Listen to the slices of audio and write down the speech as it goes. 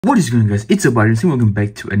What is going on, guys? It's RdnRacing. Welcome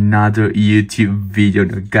back to another YouTube video.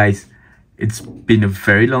 Now guys, it's been a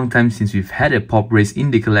very long time since we've had a PopRace in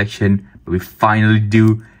the collection, but we finally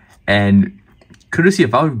do. And courtesy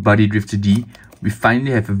of our buddy Drifter D, we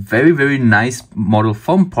finally have a very nice model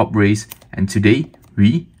from PopRace, and today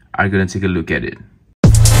we are gonna take a look at it.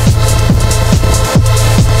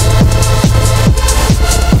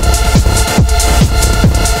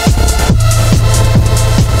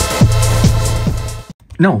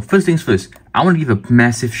 Now, first things first, I want to give a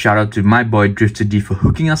massive shout out to my boy Drifter D for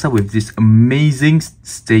hooking us up with this amazing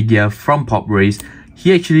Stagea from PopRace.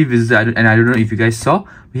 He actually visited, and I don't know if you guys saw,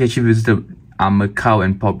 he actually visited Macau,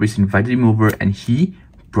 and PopRace invited him over and he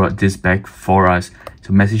brought this back for us.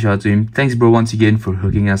 So massive shout out to him. Thanks bro once again for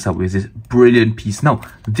hooking us up with this brilliant piece. Now,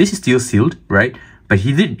 this is still sealed, right? But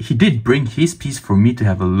he did bring his piece for me to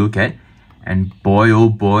have a look at, and boy oh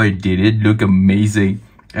boy did it look amazing.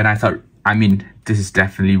 And I thought, I mean, this is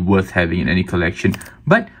definitely worth having in any collection.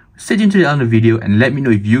 But stay tuned to the end of the video and let me know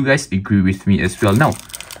if you guys agree with me as well. Now,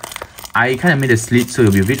 I kind of made a slit so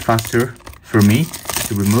it'll be a bit faster for me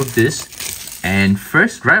to remove this. And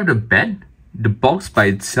first, right off the bat, the box by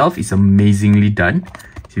itself is amazingly done.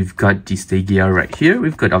 So we've got the Stagea right here.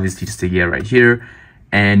 We've got obviously the Stagea right here.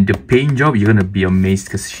 And the paint job, you're gonna be amazed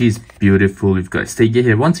because she's beautiful. We've got Stagea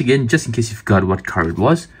here once again, just in case you forgot what car it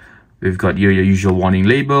was. We've got your usual warning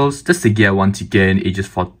labels. That's the gear once again, ages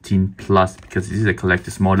 14 plus, because this is a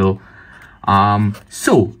collector's model.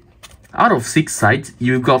 So out of 6 sides,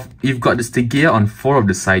 you've got the Stagea on 4 of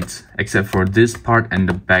the sides, except for this part and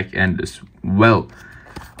the back end as well.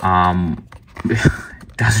 It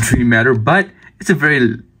doesn't really matter, but it's a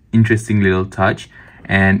very interesting little touch.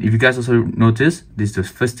 And if you guys also notice, this is the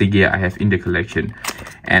first Stagea I have in the collection.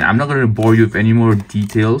 And I'm not going to bore you with any more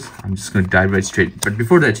details. I'm just going to dive right straight. But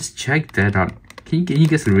before that, just check that out. Can you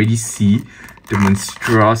guys already see the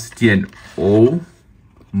monstrosity? And oh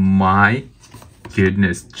my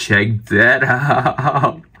goodness, check that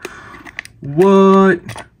out. What?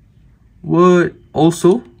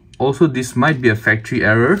 Also, this might be a factory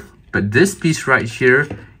error, but this piece right here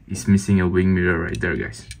is missing a wing mirror right there,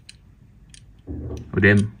 guys. Oh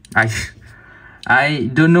damn, I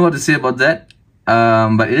don't know what to say about that.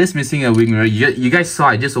 But it is missing a wing mirror. You guys saw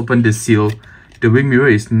I just opened the seal. The wing mirror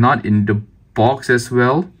is not in the box as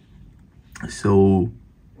well, so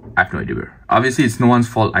I have no idea where. Obviously it's no one's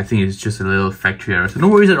fault. I think it's just a little factory error, so no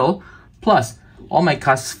worries at all. Plus, all my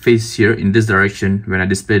cars face here in this direction when I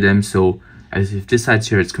display them, so as if this side's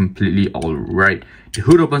here, it's completely alright. The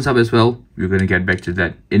hood opens up as well. We're gonna get back to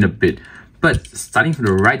that in a bit. But starting from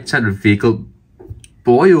the right side of the vehicle,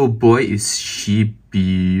 boy oh boy is she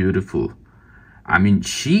beautiful. I mean,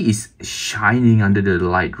 she is shining under the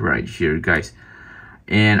light right here, guys.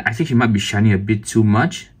 And I think she might be shining a bit too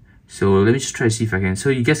much. So let me just try to see if I can. So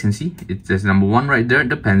you guys can see, there's number 1 right there,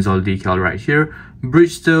 the Penzol decal right here.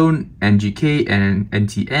 Bridgestone, NGK, and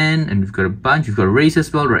NTN. And we've got a bunch. We've got Race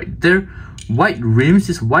as well right there. White rims.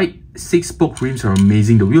 These white 6-spoke rims are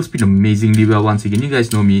amazing. The wheel spin amazingly well. Once again, you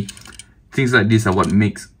guys know me. Things like this are what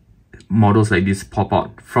makes models like this pop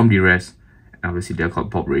out from the rest. And obviously, they're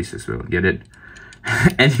called PopRace as well. Get it?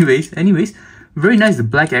 anyways, very nice. The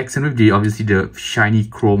black accent with obviously the shiny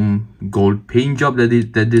chrome gold paint job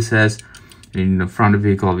that this has. In the front of the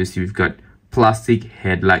vehicle, obviously we've got plastic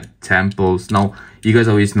headlight temples. Now you guys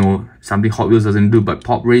always know something Hot Wheels doesn't do, but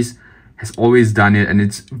PopRace has always done it, and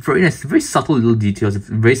it's very nice. Very subtle little details, it's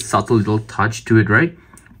a very subtle little touch to it, right?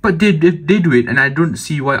 But they do it, and I don't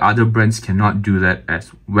see why other brands cannot do that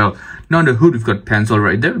as well. Now on the hood, we've got Penzol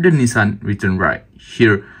right there, the Nissan written right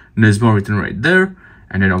here, Nismo written right there,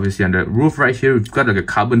 and then obviously on the roof right here, we've got like a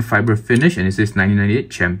carbon fiber finish, and it says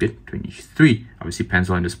 1998 Champion 23. Obviously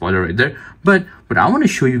Penzol in the spoiler right there. But what I want to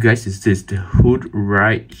show you guys is this, the hood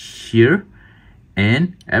right here,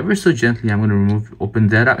 and ever so gently, I'm going to open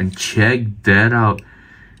that up and check that out.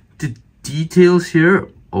 The details here.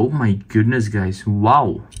 Oh my goodness, guys.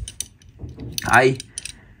 Wow.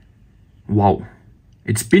 Wow.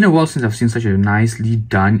 It's been a while since I've seen such a nicely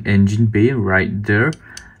done engine bay right there.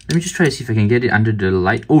 Let me just try to see if I can get it under the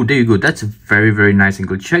light. Oh, there you go. That's a very nice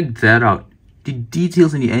angle. Check that out. The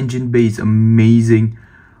details in the engine bay is amazing.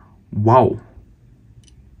 Wow.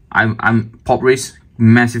 I'm PopRace.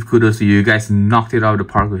 Massive kudos to you. You guys knocked it out of the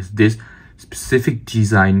park with this specific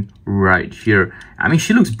design right here. I mean,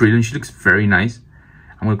 she looks brilliant. She looks very nice.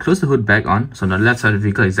 I'm going to close the hood back on. So on the left side of the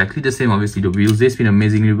vehicle, exactly the same. Obviously, the wheels, they spin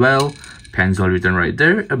amazingly well. Penzol written right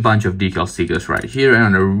there. A bunch of decal stickers right here. And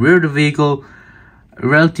on the rear of the vehicle,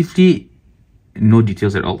 relatively no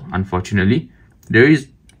details at all, unfortunately. There is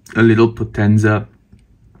a little Potenza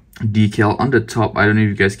decal on the top. I don't know if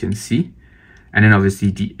you guys can see. and then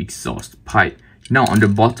obviously the exhaust pipe. Now on the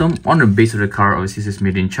bottom, on the base of the car, obviously it says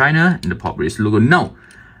made in China and the PopRace logo. Now,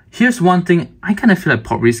 here's one thing I kind of feel like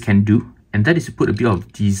PopRace can do, and that is to put a bit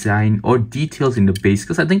of design or details in the base,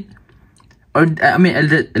 because I think, or I mean,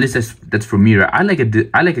 at least that's for me, right? I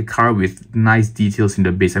like a car with nice details in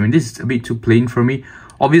the base. I mean, this is a bit too plain for me.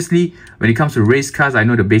 Obviously, when it comes to race cars, I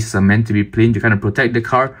know the bases are meant to be plain to kind of protect the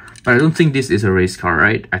car, but I don't think this is a race car,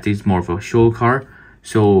 right? I think it's more of a show car.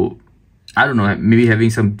 So, I don't know, maybe having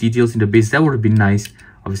some details in the base, that would have been nice.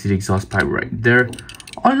 Obviously, the exhaust pipe right there.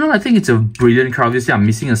 All in all, I think it's a brilliant car. Obviously, I'm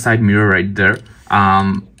missing a side mirror right there.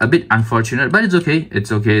 A bit unfortunate, but it's okay.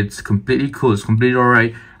 It's okay. It's completely cool. It's completely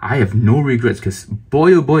alright. I have no regrets because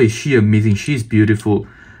boy oh boy is she amazing. She's beautiful.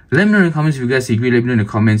 Let me know in the comments if you guys agree. Let me know in the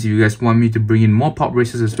comments if you guys want me to bring in more pop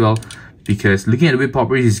races as well. Because looking at the way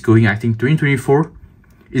PopRace is going, I think 2024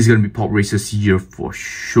 is going to be PopRace's year for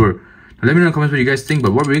sure. Now, let me know in the comments what you guys think.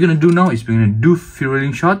 But what we're going to do now is we're going to do few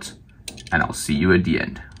rolling shots. And I'll see you at the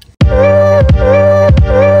end.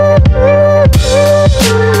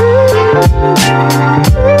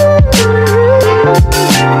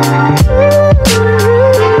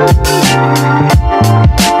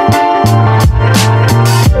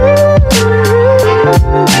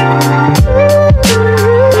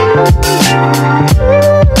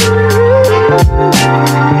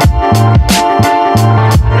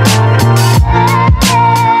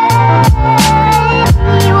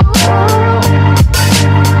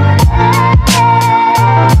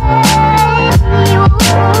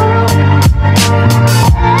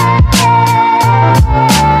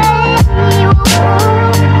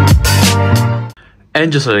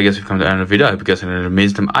 And just so I guess we've come to the end of the video, I hope you guys had an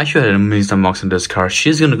amazing time. I sure had an amazing time boxing this car.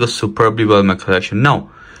 She's gonna go superbly well in my collection. Now,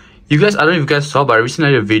 you guys, I don't know if you guys saw, but I recently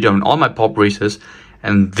did a video on all my pop races,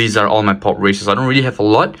 and these are all my pop races. I don't really have a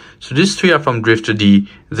lot, so these three are from Drift to D.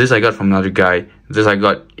 This I got from another guy. This I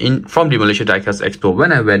got from the Malaysia Diecast Expo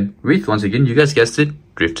when I went with, once again, you guys guessed it,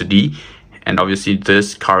 Drift to D. And obviously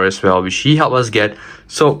this car as well, which he helped us get.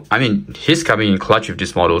 So, I mean, he's coming in clutch with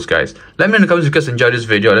these models, guys. Let me know in the comments if you guys enjoyed this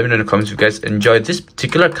video. Let me know in the comments if you guys enjoyed this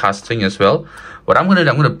particular casting as well. What I'm gonna do,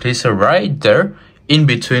 I'm gonna place her right there in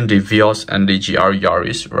between the Vios and the GR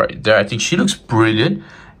Yaris right there. I think she looks brilliant.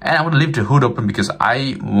 And I'm gonna leave the hood open because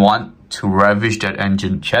I want to ravish that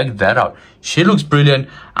engine. Check that out. She looks brilliant.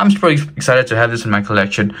 I'm super excited to have this in my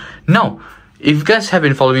collection. Now, if you guys have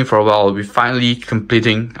been following me for a while, I'll be finally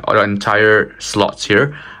completing our entire slots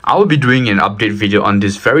here. I will be doing an update video on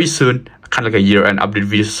this very soon, kind of like a year-end update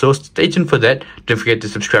video, so stay tuned for that. Don't forget to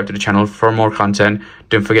subscribe to the channel for more content.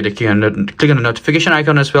 Don't forget to click on the notification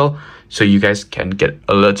icon as well, so you guys can get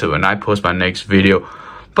alerted when I post my next video.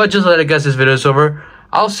 But just to let you guys, this video is over.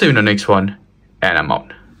 I'll see you in the next one, and I'm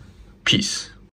out. Peace.